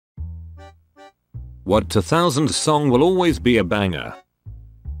What 2000 song will always be a banger?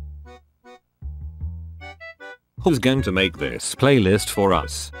 Who's going to make this playlist for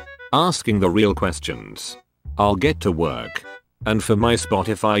us? Asking the real questions. I'll get to work. And for my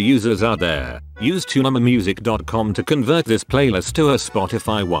Spotify users out there, use tunamamusic.com to convert this playlist to a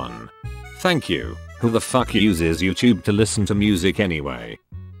Spotify one. Thank you. Who the fuck uses YouTube to listen to music anyway?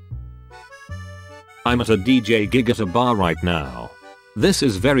 I'm at a DJ gig at a bar right now. This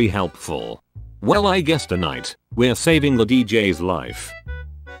is very helpful. Well, I guess tonight, we're saving the DJ's life.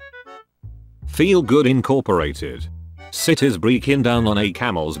 Feel Good Incorporated. Cities breaking down on a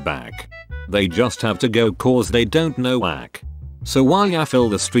camel's back. They just have to go cause they don't know whack. So while ya fill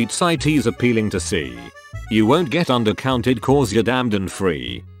the streets IT's appealing to see, you won't get undercounted cause you're damned and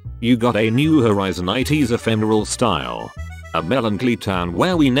free. You got a new horizon IT's ephemeral style. A melancholy town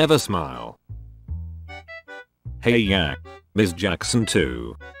where we never smile. Hey ya. Miss Jackson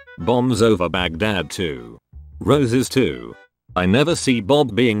 2. Bombs over Baghdad 2. Roses 2. I never see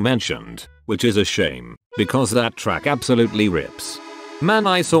Bob being mentioned, which is a shame, because that track absolutely rips. Man,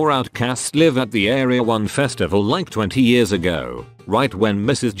 I saw Outkast live at the Area 1 festival like 20 years ago, right when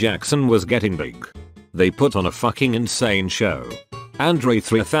Mrs. Jackson was getting big. They put on a fucking insane show. Andre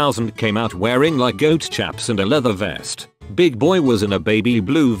 3000 came out wearing like goat chaps and a leather vest. Big Boy was in a baby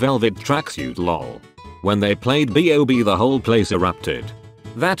blue velvet tracksuit lol. When they played B.O.B. the whole place erupted.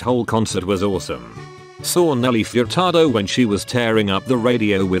 That whole concert was awesome. Saw Nelly Furtado when she was tearing up the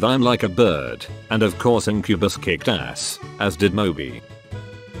radio with I'm Like a Bird, and of course Incubus kicked ass, as did Moby.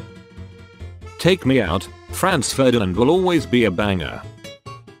 Take Me Out, Franz Ferdinand will always be a banger.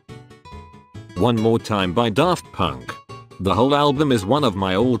 One More Time by Daft Punk. The whole album is one of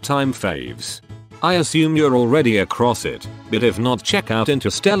my all-time faves. I assume you're already across it, but if not, check out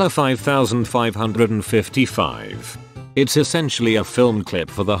Interstellar 5555. It's essentially a film clip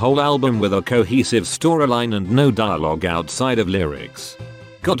for the whole album with a cohesive storyline and no dialogue outside of lyrics.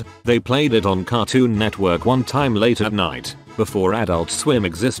 God, they played it on Cartoon Network one time late at night, before Adult Swim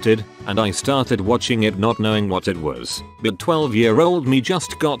existed, and I started watching it not knowing what it was, but 12-year-old me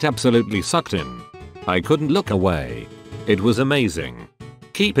just got absolutely sucked in. I couldn't look away. It was amazing.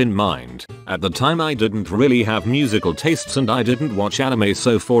 Keep in mind, at the time I didn't really have musical tastes and I didn't watch anime,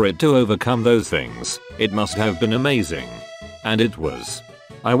 so for it to overcome those things, it must have been amazing. And it was.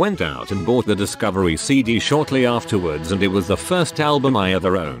 I went out and bought the Discovery CD shortly afterwards and it was the first album I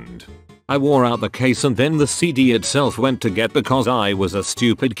ever owned. I wore out the case and then the CD itself went to get because I was a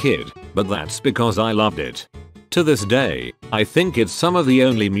stupid kid, but that's because I loved it. To this day, I think it's some of the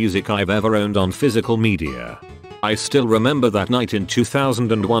only music I've ever owned on physical media. I still remember that night in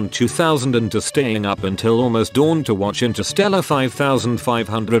 2001-2002 staying up until almost dawn to watch Interstellar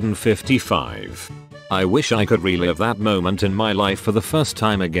 5555. I wish I could relive that moment in my life for the first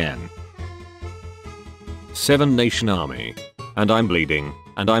time again. Seven Nation Army. And I'm bleeding,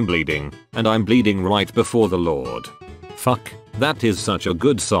 and I'm bleeding, and I'm bleeding right before the Lord. Fuck, that is such a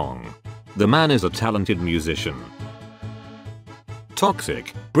good song. The man is a talented musician.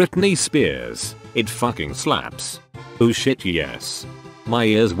 Toxic, Britney Spears. It fucking slaps. Oh shit, yes. My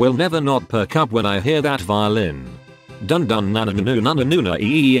ears will never not perk up when I hear that violin. Dun dun nananuna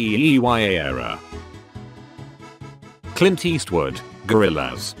era. Clint Eastwood,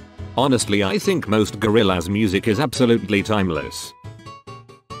 Gorillaz. Honestly, I think most Gorillaz music is absolutely timeless.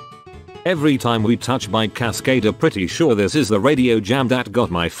 Every time we touch by Cascada, pretty sure this is the radio jam that got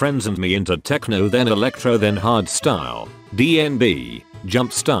my friends and me into techno, then electro, then hardstyle, DnB,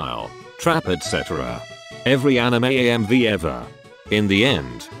 jump style, trap, etc. Every anime AMV ever. In the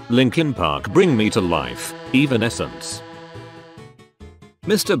end, Linkin Park bring me to life, Evanescence.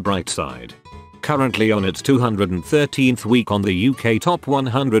 Mr. Brightside. Currently on its 213th week on the UK Top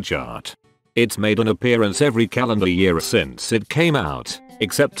 100 chart. It's made an appearance every calendar year since it came out,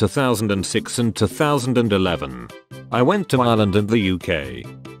 except 2006 and 2011. I went to Ireland and the UK.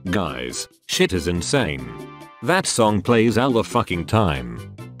 Guys, shit is insane. That song plays all the fucking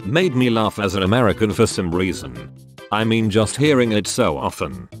time. Made me laugh as an American for some reason. I mean, just hearing it so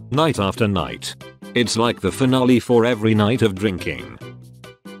often, night after night. It's like the finale for every night of drinking.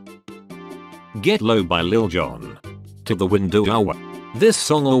 Get Low by Lil Jon. To the window hour. This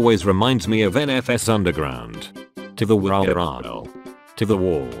song always reminds me of NFS Underground. To the wall. To the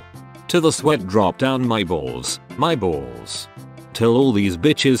wall. To the sweat drop down my balls. Till all these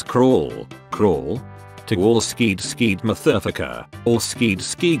bitches crawl. To all skeet motherfucker. All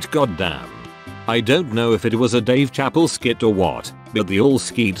skeet goddamn. I don't know if it was a Dave Chappelle skit or what, but the all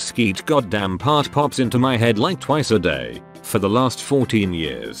skeet goddamn part pops into my head like twice a day, for the last 14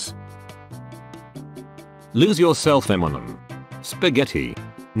 years. Lose Yourself Eminem. Spaghetti.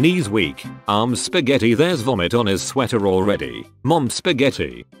 Knees weak, arms spaghetti, there's vomit on his sweater already. Mom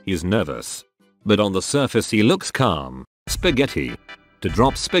spaghetti, he's nervous. But on the surface he looks calm. Spaghetti. To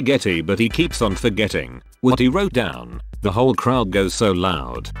drop spaghetti, but he keeps on forgetting what he wrote down. The whole crowd goes so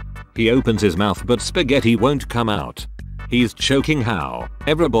loud. He opens his mouth but spaghetti won't come out. He's choking. How?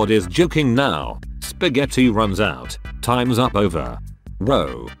 Everybody's joking now. Spaghetti runs out. Time's up. Over.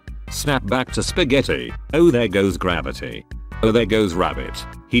 Whoa. Snap back to spaghetti. Oh, there goes gravity. Oh, there goes rabbit.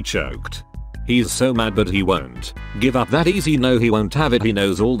 He choked. He's so mad but he won't give up that easy. No, he won't have it. He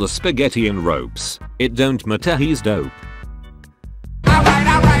knows all the spaghetti and ropes. It don't matter, he's dope.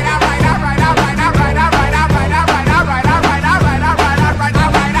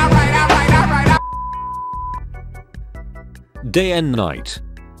 Day and Night.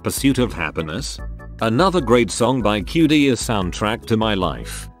 Pursuit of Happiness. Another great song by QD is soundtrack to my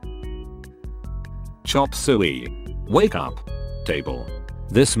life. Chop suey. Wake up. Table.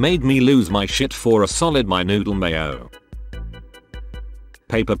 This made me lose my shit for a solid. My noodle mayo.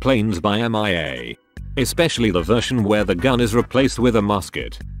 Paper Planes by MIA. Especially the version where the gun is replaced with a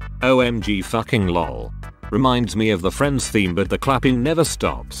musket. OMG fucking lol. Reminds me of the Friends theme, but the clapping never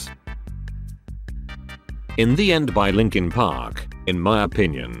stops. In the End by Linkin Park. In my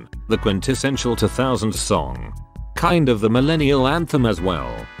opinion, the quintessential 2000s song. Kind of the millennial anthem as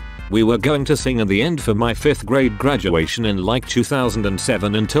well. We were going to sing in the end for my 5th grade graduation in like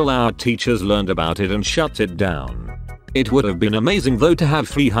 2007 until our teachers learned about it and shut it down. It would have been amazing though to have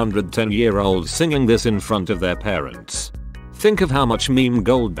 310-year-olds singing this in front of their parents. Think of how much meme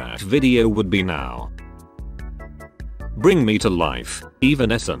gold that video would be now. Bring Me to Life,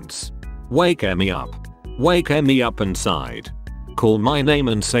 Evanescence. Wake me up. Wake me up inside. Call my name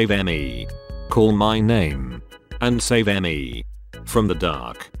and save me. Call my name and save me. From the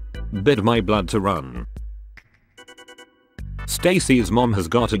dark. Bid my blood to run. Stacy's mom has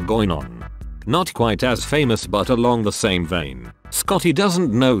got it going on. Not quite as famous but along the same vein. Scotty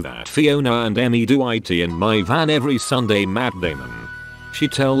doesn't know that Fiona and Emmy do IT in my van every Sunday. Matt Damon. She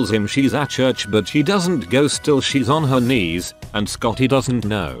tells him she's at church but she doesn't go, still she's on her knees, and Scotty doesn't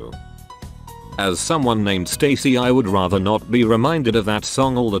know. As someone named Stacy, I would rather not be reminded of that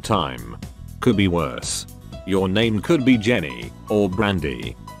song all the time. Could be worse. Your name could be Jenny or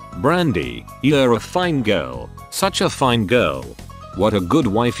Brandy. Brandy, you're a fine girl. Such a fine girl. What a good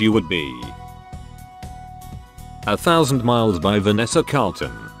wife you would be. 1,000 Miles by Vanessa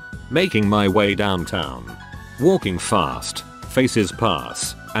Carlton. Making my way downtown. Walking fast, faces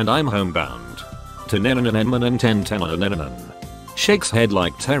pass, and I'm homebound. To Nenanan and Ten. Shakes head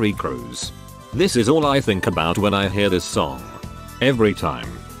like Terry Crews. This is all I think about when I hear this song. Every time.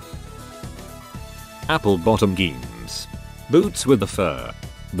 Apple bottom jeans. Boots with the fur.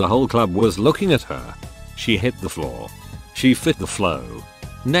 The whole club was looking at her. She hit the floor. She fit the flow.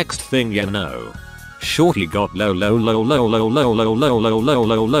 Next thing you know, shorty got low.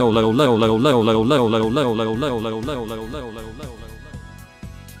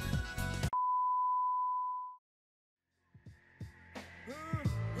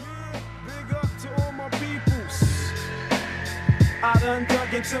 I done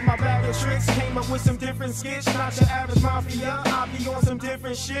dug into my bag of tricks, came up with some different skits. Not your average mafia, I be on some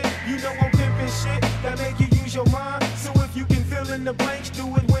different shit. You know I'm pimping shit that make you use your mind. So if you can fill in the blanks, do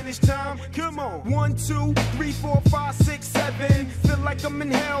it when it's time. Come on. 1, 2, 3, 4, 5, 6, 7. Feel like I'm in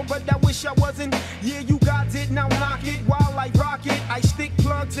hell, but I wish I wasn't. Yeah, you got it, now knock it while I rock it. I stick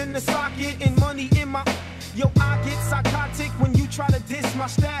plugs in the socket and money in my. Yo, I get psychotic when you try to diss my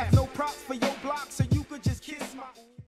staff. No props for your